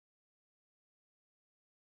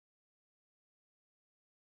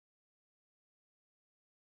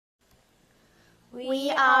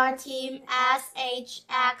We are Team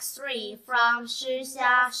SHX3 from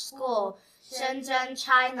Shixia School, Shenzhen,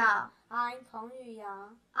 China. I'm Peng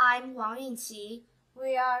Yuyang. I'm 𝗤𝗏𝑦𝒏𝒄𝒆𝒏.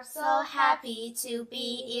 We are so happy to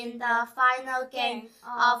be in the final game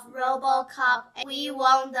of RoboCup. We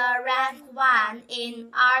won the rank 1 in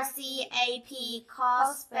RCAP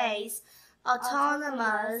CoSpace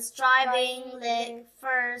Autonomous Driving League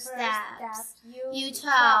First Steps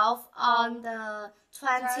U12 on the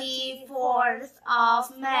 24th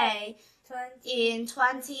of May in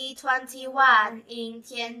 2021 in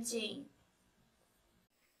Tianjin.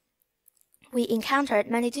 We encountered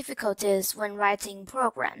many difficulties when writing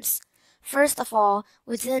programs. First of all,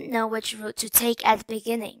 we didn't know which route to take at the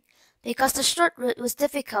beginning, because the short route was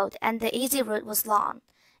difficult and the easy route was long.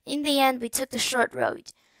 In the end, we took the short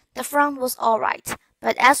road. The front was alright,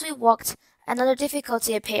 but as we walked, another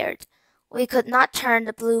difficulty appeared. We could not turn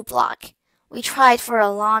the blue block. We tried for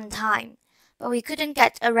a long time, but we couldn't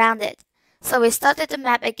get around it. So we studied the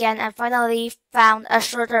map again and finally found a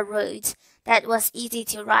shorter route that was easy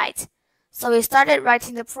to write. So we started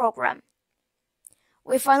writing the program.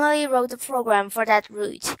 We finally wrote the program for that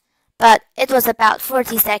route, but it was about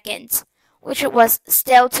 40 seconds, which was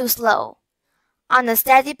still too slow. On a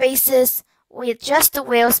steady basis, we adjust the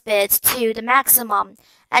wheel speed to the maximum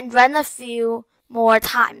and ran a few more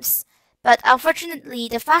times. But unfortunately,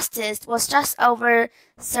 the fastest was just over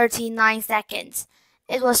 39 seconds.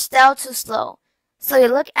 It was still too slow. So we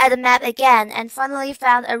looked at the map again and finally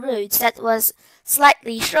found a route that was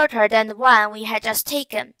slightly shorter than the one we had just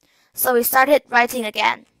taken. So we started writing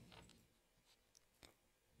again.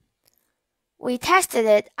 We tested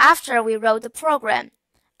it after we wrote the program,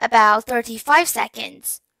 about 35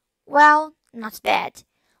 seconds. Well, not bad.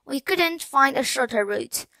 We couldn't find a shorter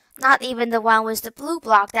route, not even the one with the blue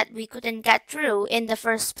block that we couldn't get through in the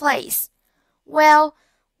first place. Well,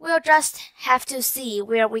 we'll just have to see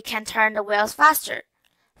where we can turn the wheels faster.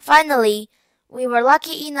 Finally, we were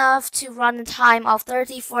lucky enough to run a time of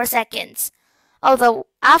 34 seconds. Although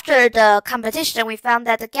after the competition, we found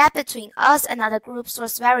that the gap between us and other groups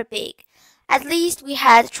was very big. At least we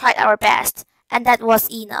had tried our best, and that was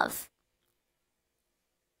enough.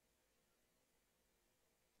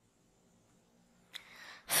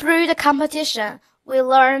 Through the competition, we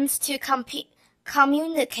learned to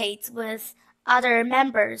communicate with other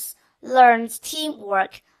members, learned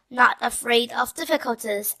teamwork, not afraid of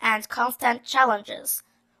difficulties and constant challenges.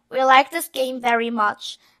 We like this game very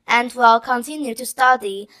much and will continue to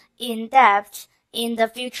study in depth in the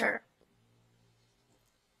future.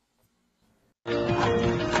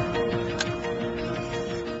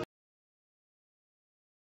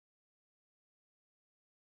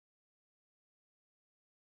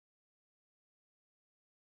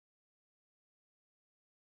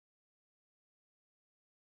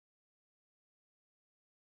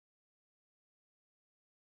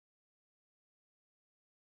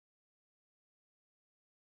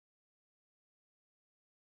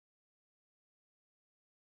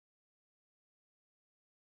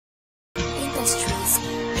 Industries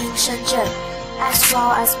in Shenzhen, as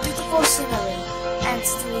well as beautiful scenery and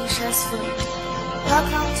delicious food.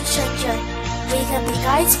 Welcome to Shenzhen. We can be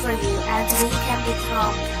guides for you and we can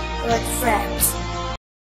become good friends.